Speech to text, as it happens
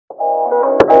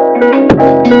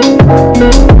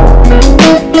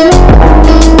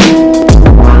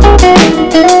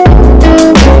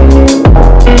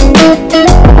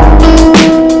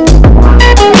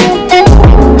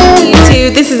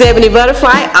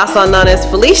Butterfly, also known as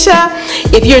Felicia.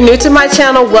 If you're new to my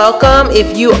channel, welcome.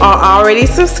 If you are already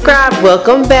subscribed,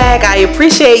 welcome back. I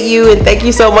appreciate you and thank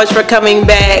you so much for coming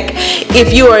back.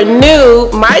 If you are new,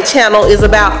 my channel is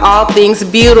about all things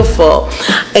beautiful.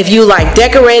 If you like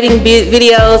decorating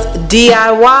videos,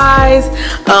 DIYs,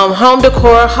 home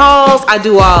decor hauls, I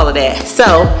do all of that.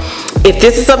 So if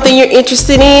this is something you're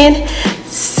interested in,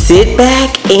 sit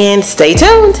back and stay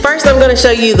tuned. First, I'm going to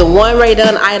show you the one Rae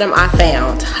Dunn item I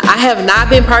found. I have not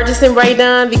been purchasing Rae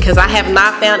Dunn because I have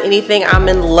not found anything I'm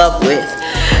in love with.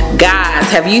 Guys,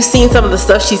 have you seen some of the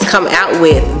stuff she's come out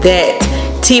with? That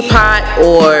teapot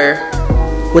or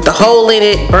with the hole in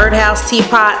it, birdhouse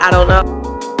teapot, I don't know.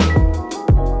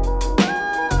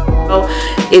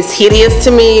 It's hideous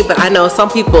to me, but I know some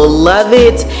people love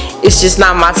it. It's just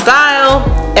not my style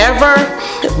ever,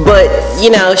 but you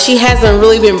know, she hasn't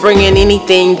really been bringing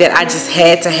anything that I just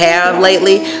had to have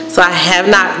lately, so I have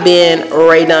not been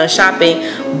Rae Dunn shopping.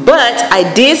 But I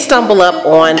did stumble up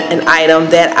on an item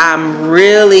that I'm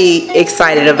really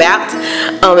excited about.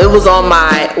 It was on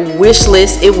my wish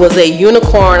list. It was a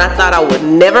unicorn. I thought I would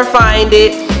never find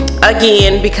it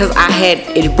again because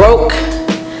it broke.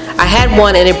 I had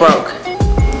one and it broke.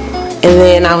 And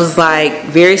then I was like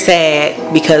very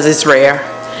sad because it's rare.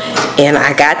 And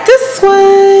I got this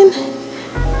one.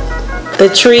 The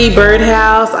tree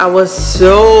birdhouse. I was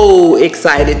so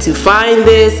excited to find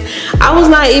this. I was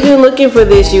not even looking for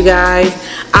this, you guys.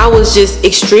 I was just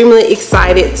extremely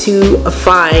excited to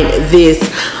find this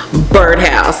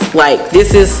birdhouse. Like,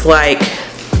 this is like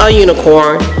a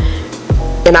unicorn.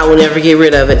 And I will never get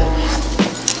rid of it.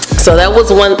 So that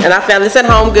was one, and I found this at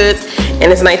HomeGoods,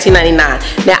 and it's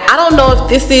 $19.99. Now I don't know if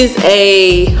this is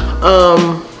a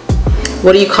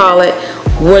what do you call it?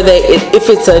 If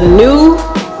it's a new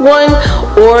one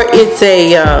or it's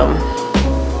a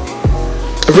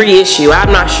reissue.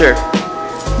 I'm not sure,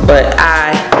 but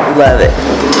I love it.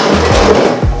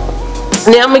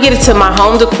 Now I'm gonna get into my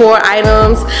home decor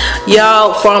items.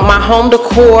 Y'all, for my home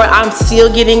decor, I'm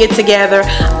still getting it together.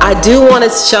 I do want to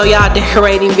show y'all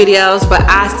decorating videos, but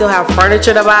I still have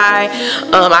furniture to buy.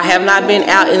 I have not been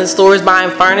out in the stores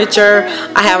buying furniture.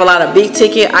 I have a lot of big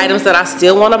ticket items that I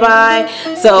still want to buy.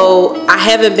 So I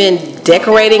haven't been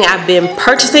decorating. I've been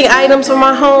purchasing items for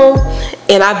my home,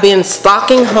 and I've been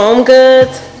stocking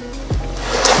HomeGoods.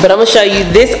 But I'm gonna show you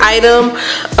this item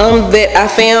that I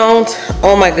found.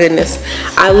 Oh my goodness,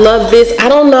 I love this. I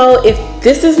don't know if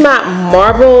this is not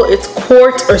marble, it's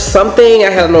quartz or something. I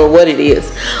don't know what it is,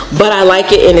 but I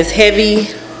like it, and it's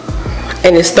heavy,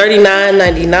 and it's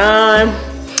 $39.99.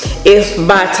 It's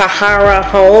by Tahara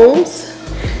Homes.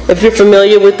 If you're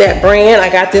familiar with that brand, I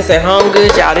got this at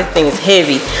HomeGoods. Y'all, this thing is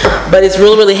heavy, but it's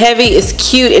really, really heavy. It's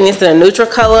cute, and it's in a neutral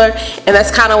color, and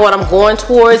that's kind of what I'm going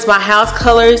towards. My house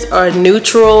colors are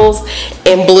neutrals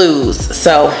and blues,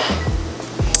 so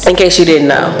in case you didn't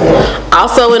know.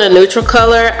 Also in a neutral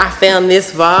color, I found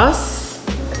this vase.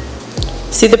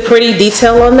 See the pretty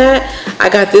detail on that? I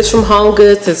got this from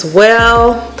HomeGoods as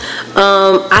well.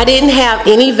 I didn't have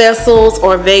any vessels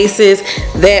or vases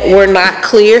that were not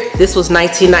clear. This was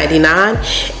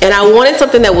 $19.99, and I wanted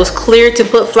something that was clear to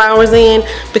put flowers in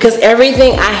because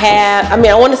everything I have,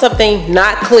 I wanted something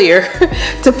not clear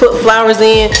to put flowers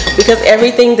in because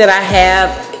everything that I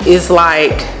have is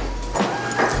like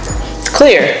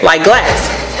clear, like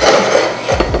glass.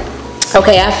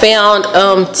 Okay, I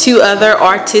found two other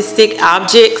artistic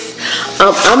objects.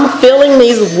 I'm feeling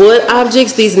these wood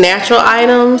objects, these natural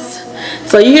items.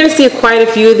 So you're gonna see quite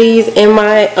a few of these in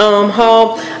my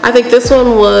haul. I think this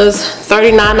one was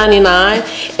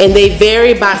 $39.99, and they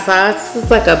vary by size. This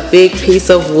is like a big piece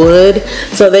of wood,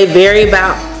 so they vary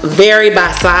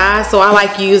by size. So I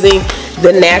like using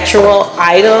the natural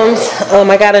items.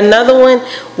 I got another one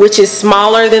which is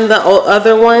smaller than the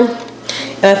other one.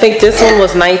 And I think this one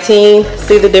was $19.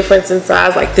 See the difference in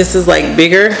size? Like, this is like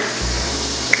bigger.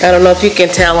 I don't know if you can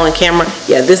tell on camera.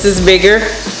 Yeah, this is bigger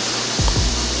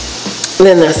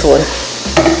than this one.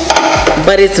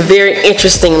 But it's very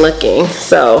interesting looking.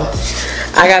 So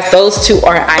I got those two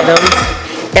art items.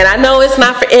 And I know it's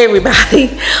not for everybody,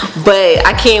 but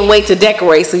I can't wait to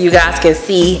decorate so you guys can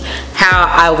see how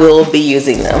I will be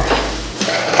using them.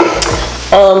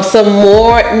 Some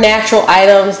more natural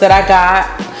items that I got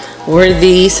were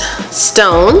these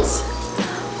stones.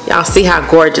 Y'all see how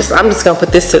gorgeous. I'm just gonna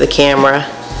put this to the camera.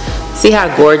 See how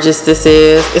gorgeous this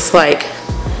is. It's like,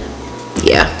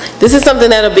 yeah, This is something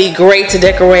that'll be great to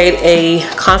decorate a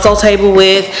console table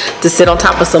with, to sit on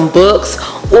top of some books,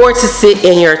 or to sit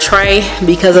in your tray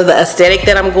because of the aesthetic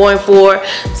that I'm going for.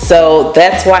 So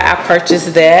that's why I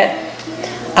purchased that.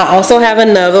 I also have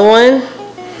another one.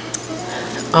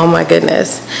 Oh my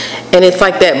goodness. And it's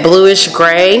like that bluish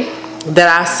gray that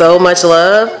I so much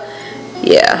love.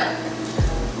 Yeah.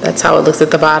 That's how it looks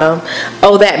at the bottom.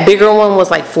 Oh, that bigger one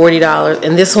was like $40.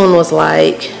 And this one was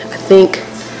like, I think,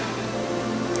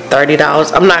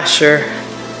 $30. I'm not sure.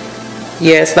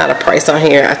 Yeah, it's not a price on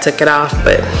here. I took it off,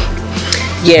 but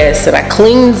yes. And I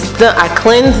cleanse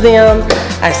them,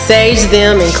 I sage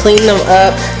them and clean them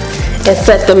up and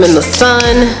set them in the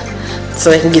sun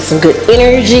so they can get some good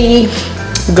energy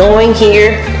going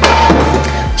here.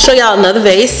 Show y'all another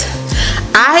vase.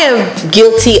 I am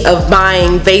guilty of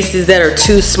buying vases that are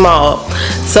too small,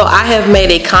 so I have made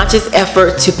a conscious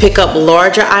effort to pick up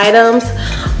larger items.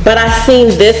 But I seen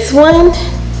this one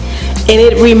and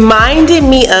it reminded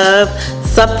me of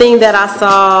something that I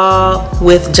saw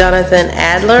with Jonathan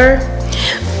Adler.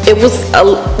 It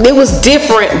was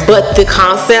different, but the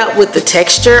concept with the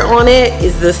texture on it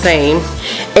is the same,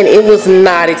 and it was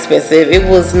not expensive. It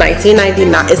was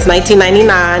 $19.99. It's $19.99,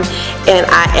 and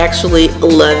I actually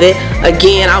love it.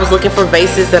 Again, I was looking for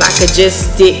vases that I could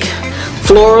just stick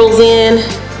florals in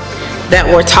that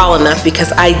were tall enough,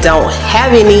 because I don't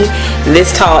have any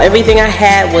this tall. Everything I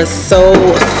had was so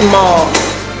small.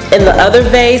 And the other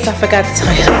vase, I forgot to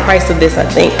tell you the price of this, I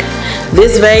think.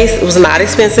 This vase was not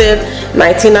expensive,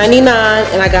 $19.99,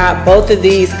 and I got both of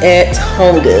these at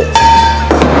HomeGoods.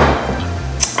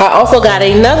 I also got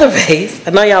another vase.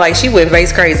 I know y'all like, she went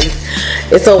vase crazy.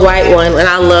 It's a white one, and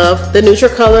I love the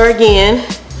neutral color again.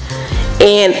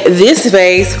 And this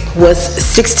vase was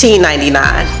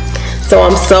 $16.99. So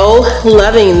I'm so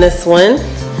loving this one.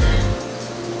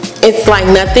 It's like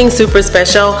nothing super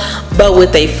special, but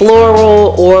with a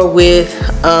floral, or with,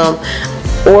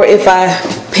 or if I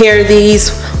pair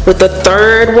these with the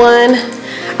third one,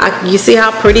 you see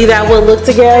how pretty that would look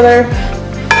together?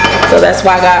 So that's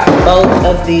why I got both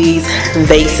of these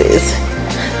vases.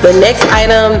 The next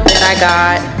item that I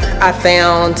got, I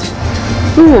found,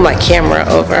 move my camera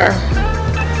over.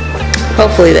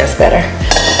 Hopefully that's better.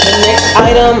 The next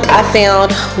item I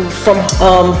found from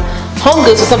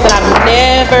HomeGoods was something I've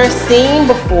never seen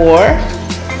before.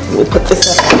 Let me put this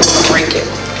up and break it.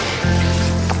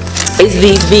 It's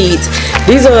these beads.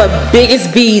 These are the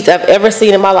biggest beads I've ever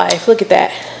seen in my life. Look at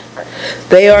that.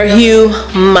 They are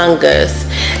humongous.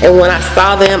 And when I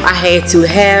saw them, I had to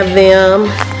have them.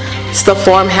 It's the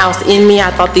farmhouse in me.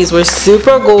 I thought these were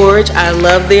super gorgeous. I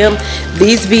love them.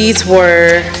 These beads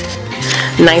were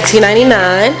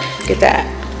 $19.99. Look at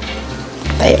that.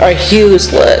 They are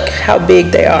huge. Look how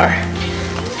big they are.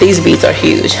 These beads are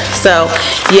huge. So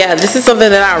yeah, this is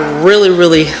something that I really,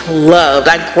 really loved.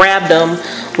 I grabbed them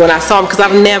when I saw them because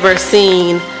I've never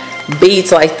seen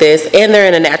beads like this, and they're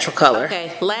in a natural color.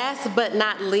 Okay, last but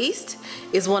not least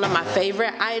is one of my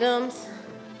favorite items.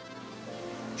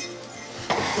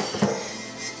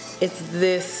 It's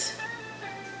this.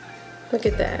 Look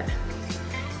at that.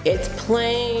 It's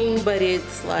plain, but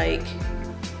it's like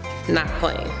not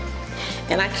plain.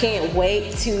 And I can't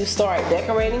wait to start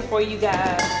decorating for you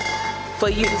guys, for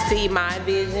you to see my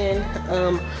vision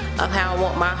of how I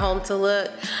want my home to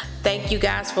look. Thank you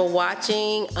guys for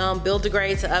watching. Build,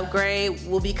 Degrade to Upgrade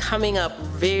will be coming up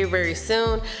very, very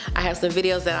soon. I have some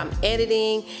videos that I'm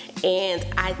editing, and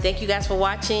I thank you guys for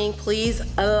watching. Please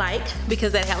like,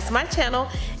 because that helps my channel,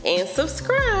 and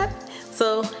subscribe.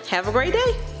 So have a great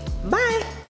day. Bye.